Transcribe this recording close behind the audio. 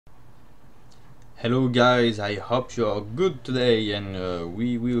Hello guys, I hope you are good today, and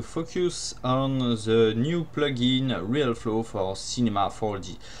we will focus on the new plugin Realflow for Cinema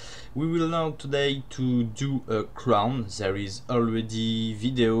 4D. We will now today to do a crown. There is already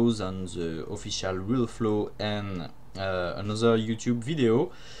videos on the official Realflow and another YouTube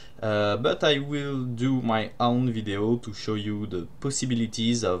video, but I will do my own video to show you the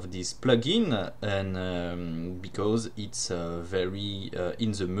possibilities of this plugin, and because it's very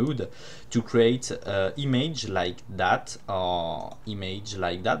in the mood to create image like that or image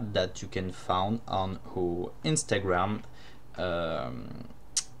like that you can find on our Instagram,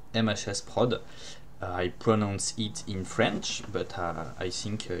 MHS Prod. I pronounce it in French, but I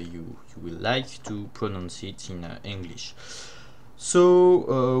think you will like to pronounce it in English.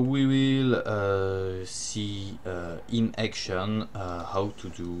 So we will see in action how to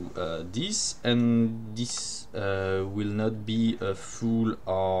do this, and this will not be a full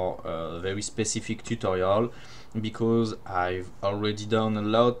or very specific tutorial, because I've already done a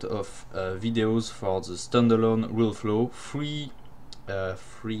lot of videos for the standalone Realflow, free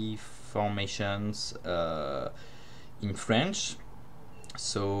formations in French.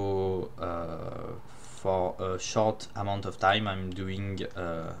 So for a short amount of time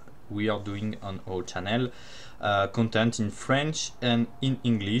we are doing on our channel content in French and in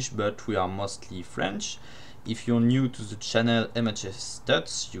English, but we are mostly French. If you're new to the channel MHS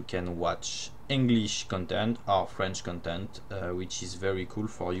Tuts, you can watch English content or French content, which is very cool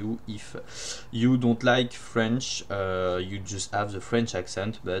for you. If you don't like French, you just have the French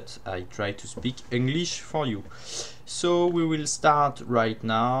accent, but I try to speak English for you. So we will start right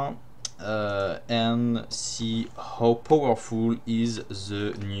now and see how powerful is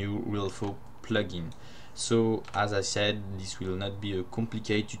the new Realflow plugin. So as I said, this will not be a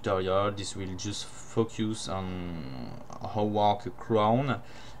complicated tutorial. This will just focus on how work a crown,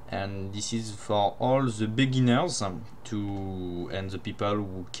 and this is for all the beginners and the people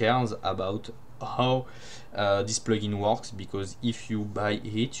who cares about how this plugin works, because if you buy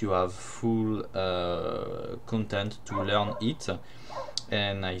it, you have full content to learn it.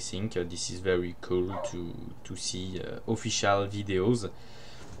 And I think this is very cool to see official videos.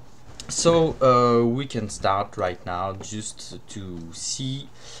 So we can start right now just to see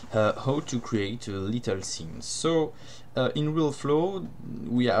how to create a little scene. So in Realflow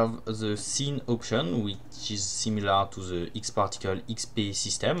we have the scene option, which is similar to the Xparticle XP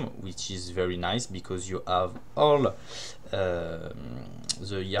system, which is very nice because you have all the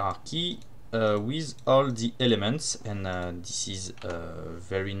hierarchy with all the elements, and this is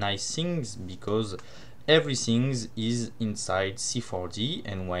very nice things because everything is inside C4D.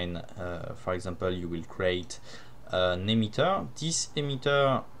 And when for example you will create an emitter, this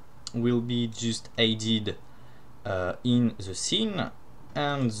emitter will be just added in the scene,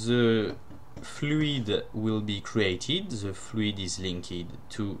 and the fluid will be created. The fluid is linked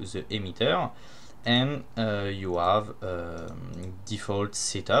to the emitter, and you have default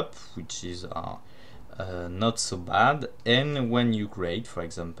setup, which is not so bad. And when you create, for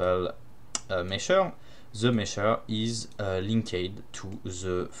example, a mesher, the mesher is linked to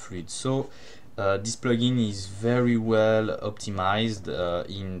the fluid. So this plugin is very well optimized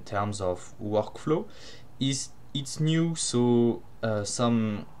in terms of workflow. It's new, so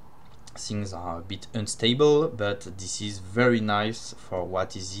some things are a bit unstable, but this is very nice for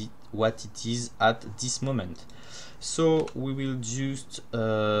what it is at this moment. So we will just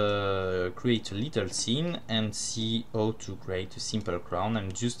create a little scene and see how to create a simple crown.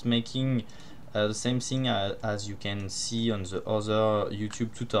 I'm just making the same thing as you can see on the other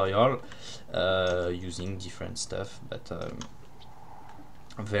YouTube tutorial, using different stuff, but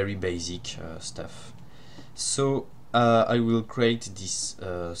very basic stuff. So I will create this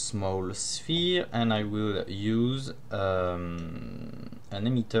small sphere, and I will use an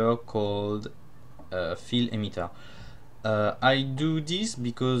emitter called fill emitter. I do this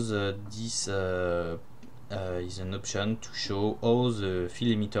because this is an option to show how the fill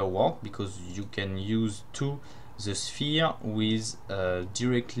emitter work, because you can use the sphere with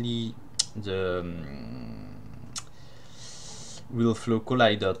directly the Realflow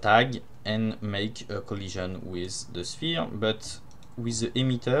collider tag and make a collision with the sphere. But with the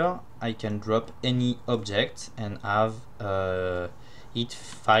emitter I can drop any object and have it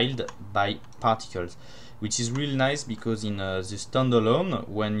filed by particles, which is really nice, because in the standalone,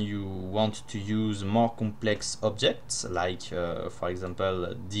 when you want to use more complex objects like for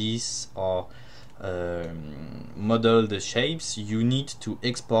example this, or model the shapes, you need to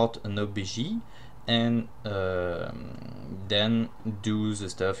export an OBJ and then do the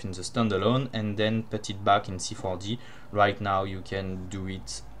stuff in the standalone and then put it back in C4D. Right now you can do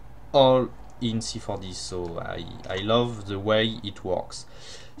it all in C4D, so I love the way it works.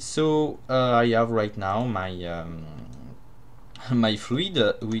 So I have right now my my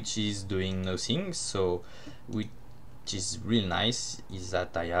fluid which is doing nothing. So which is really nice is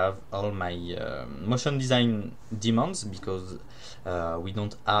that I have all my motion design demands, because we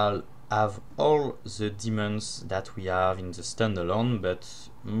don't all have all the demands that we have in the standalone, but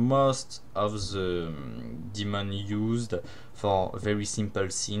most of the daemon used for very simple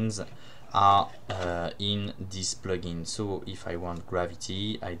scenes are in this plugin. So if I want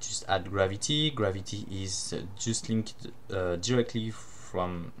gravity, I just add gravity. Gravity is just linked directly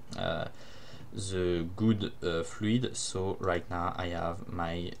from the good fluid. So right now I have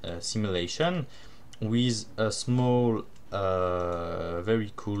my simulation with a small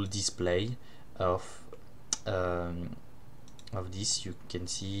very cool display of this. You can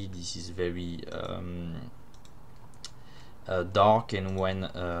see this is very dark, and when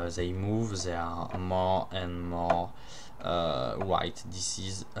they move they are more and more white. This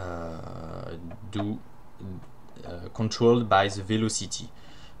is controlled by the velocity.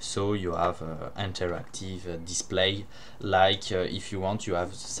 So you have interactive display, like if you want, you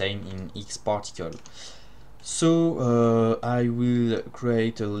have the same in X particle. So I will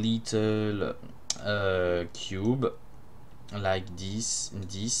create a little cube like this,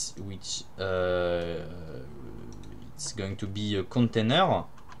 which it's going to be a container,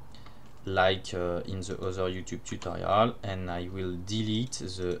 like in the other YouTube tutorial, and I will delete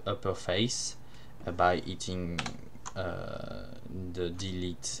the upper face by hitting the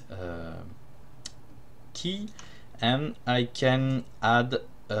delete key, and I can add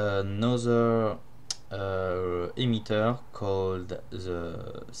another emitter called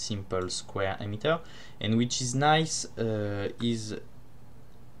the simple square emitter, and which is nice is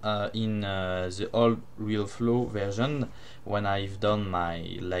in the old Realflow version. When I've done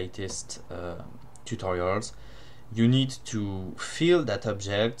my latest tutorials, you need to fill that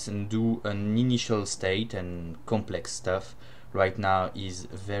object and do an initial state and complex stuff. Right now is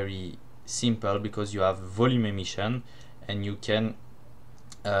very simple because you have volume emission, and you can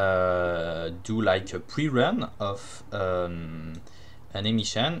do like a pre-run of an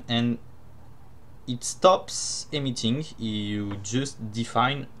emission, and it stops emitting. You just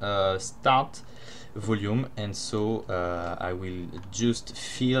define a start volume, and so I will just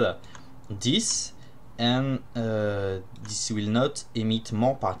fill this, and this will not emit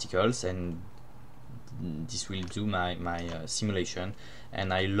more particles, and this will do my simulation.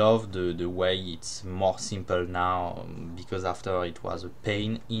 And I love the way it's more simple now, because after it was a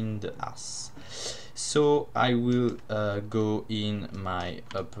pain in the ass. So I will go in my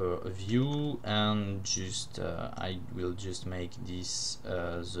upper view, and just I will just make this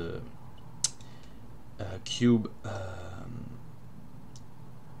the cube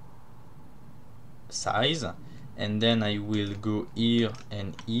size, and then I will go here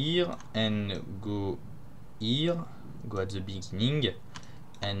and here, and go here, go at the beginning,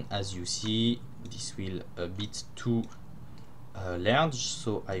 and as you see this will a bit too large,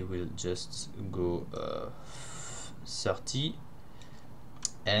 so I will just go 30,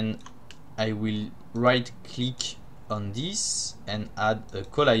 and I will right click on this and add a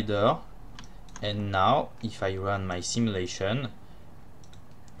collider. And now if I run my simulation,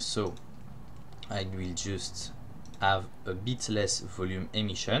 so I will just have a bit less volume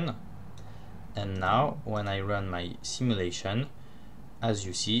emission, and now when I run my simulation, as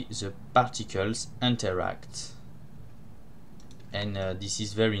you see, the particles interact, and this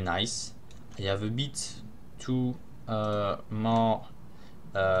is very nice. I have a bit too more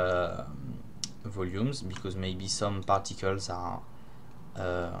volumes, because maybe some particles are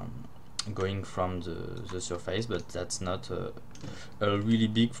going from the surface, but that's not a really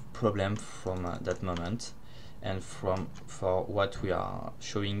big problem from that moment, and for what we are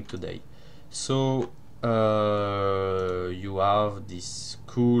showing today. So you have these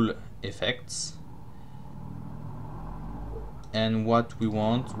cool effects, and what we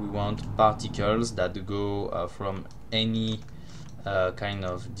want particles that go from any kind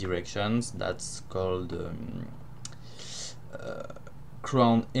of directions. That's called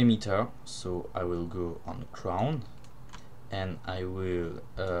crown emitter. So I will go on crown, and I will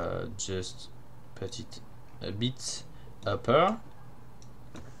just put it a bit upper,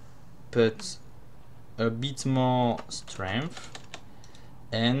 put a bit more strength,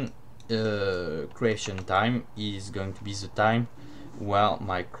 and creation time is going to be the time where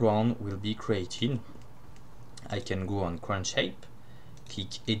my crown will be created. I can go on crown shape,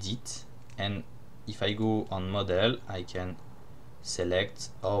 click edit, and if I go on model, I can select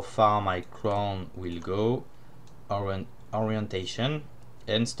how far my crown will go, orientation,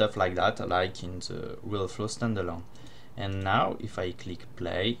 and stuff like that, like in the Realflow standalone. And now if I click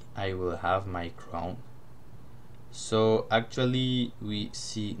play, I will have my crown. So actually we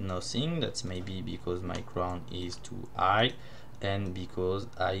see nothing. That's maybe because my crown is too high and because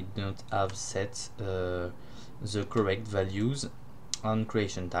I don't have set the correct values on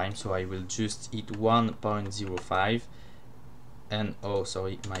creation time. So I will just hit 1.05, and oh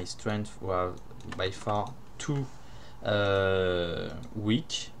sorry, my strength was by far too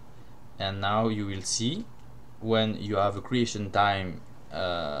weak. And now you will see when you have a creation time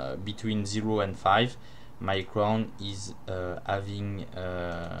between 0 and 5, my crown is having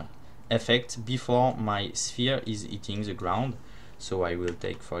effect before my sphere is hitting the ground. So I will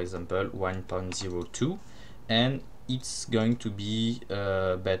take, for example, 1.02, and it's going to be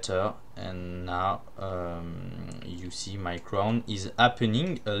better. And now you see my crown is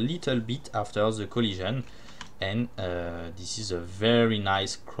happening a little bit after the collision, and this is a very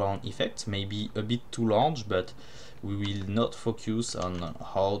nice crown effect, maybe a bit too large, but we will not focus on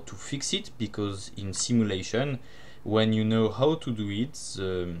how to fix it, because in simulation, when you know how to do it,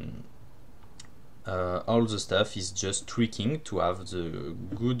 all the stuff is just tricking to have the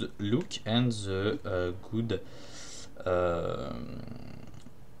good look and the good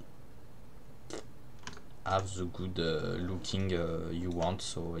looking you want.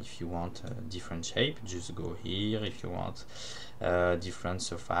 So if you want a different shape, just go here. If you want different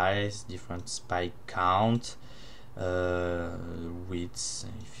surface, different spike count, width,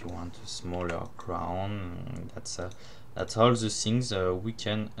 if you want a smaller crown, that's all the things we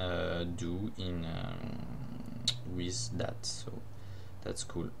can do in with that. So that's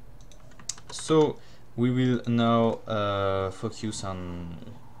cool. So we will now focus on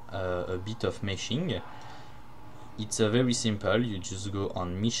a bit of meshing. It's very simple. You just go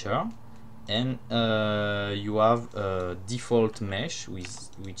on mesher, and you have a default mesh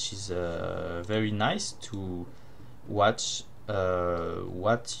which is very nice to watch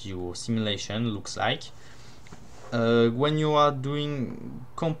what your simulation looks like. When you are doing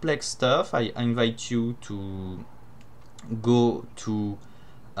complex stuff, I invite you to go to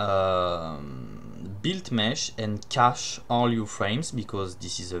build mesh and cache all your frames, because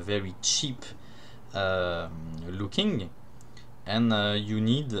this is a very cheap looking, and you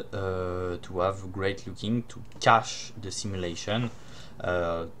need to have great looking to cache the simulation.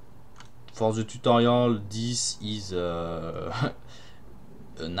 For the tutorial, this is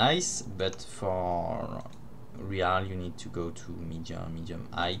nice, but for real you need to go to medium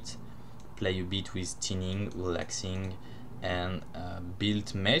height, play a bit with thinning, relaxing, and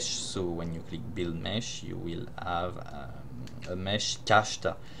build mesh. So when you click build mesh, you will have a mesh cached.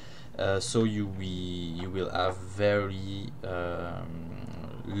 So you will have very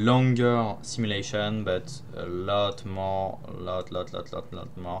longer simulation, but a lot more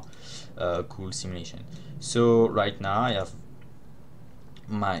cool simulation. So right now I have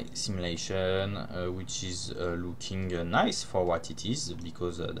my simulation which is looking nice for what it is,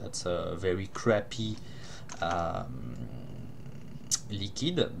 because that's a very crappy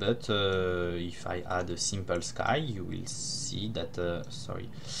liquid. But if I add a simple sky, you will see that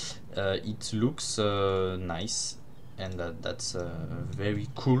it looks nice, and that's very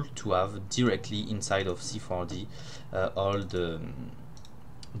cool to have directly inside of C4D all the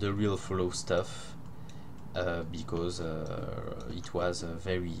Realflow stuff, because it was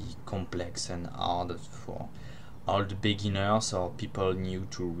very complex and hard for all the beginners or people new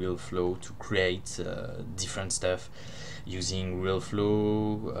to Realflow to create different stuff using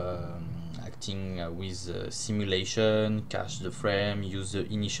Realflow, acting with simulation, cache the frame, use the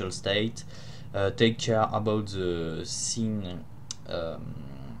initial state, take care about the scene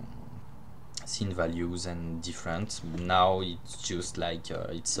values and different. Now it's just like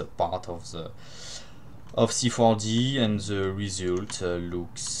it's a part of C4D, and the result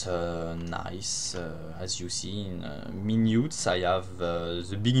looks nice. As you see in minutes, I have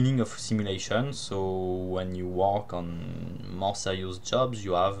the beginning of simulation. So when you work on more serious jobs,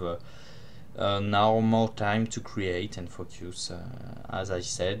 you have now more time to create and focus. As I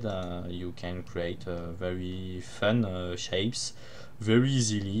said, you can create very fun shapes very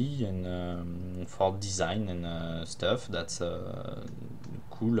easily, and for design and stuff. That's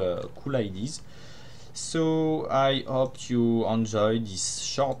cool ideas. So I hope you enjoyed this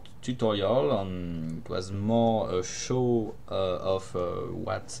short tutorial. It was more a show of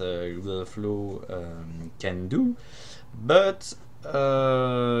what Realflow can do, but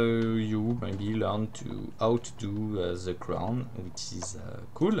you maybe maybe learn how to do the crown, which is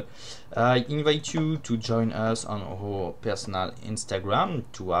cool. I invite you to join us on our personal Instagram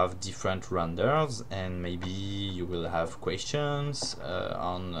to have different renders, and maybe you will have questions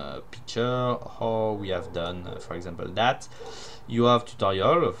on picture, how we have done, for example, that. You have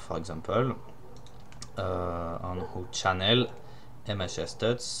tutorial, for example, on our channel MHS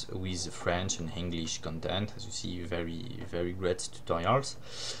Tuts with French and English content. As you see, very great tutorials.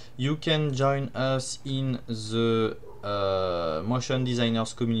 You can join us in the motion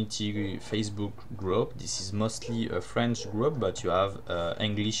designers community Facebook group. This is mostly a French group, but you have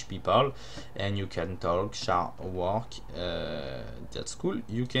English people, and you can talk, share work. That's cool.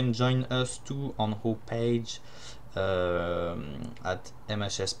 You can join us too on our page at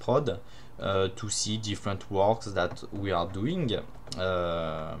MHS Prod to see different works that we are doing.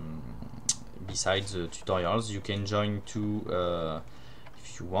 Besides the tutorials, you can join to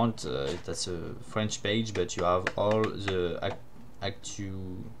if you want. That's a French page, but you have all the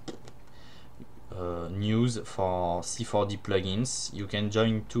news for C4D plugins. You can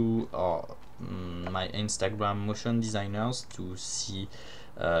join to my Instagram motion designers to see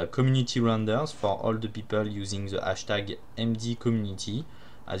community renders for all the people using the hashtag MD community.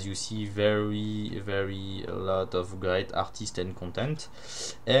 As you see, very a lot of great artists and content,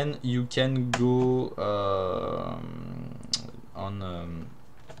 and you can go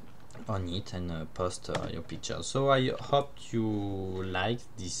on it and post your pictures. So I hope you like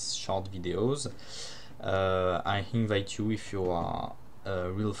these short videos. I invite you, if you are a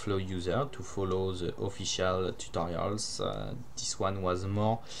Realflow user, to follow the official tutorials. This one was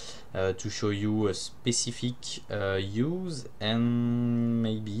more to show you a specific use, and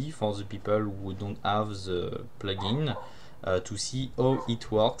maybe for the people who don't have the plugin, to see how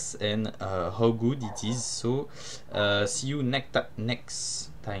it works and how good it is. So see you next time.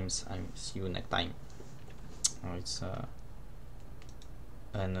 See you next time.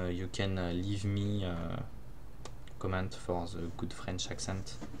 And you can leave me comment for the good French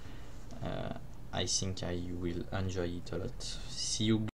accent. I think I will enjoy it a lot. See you.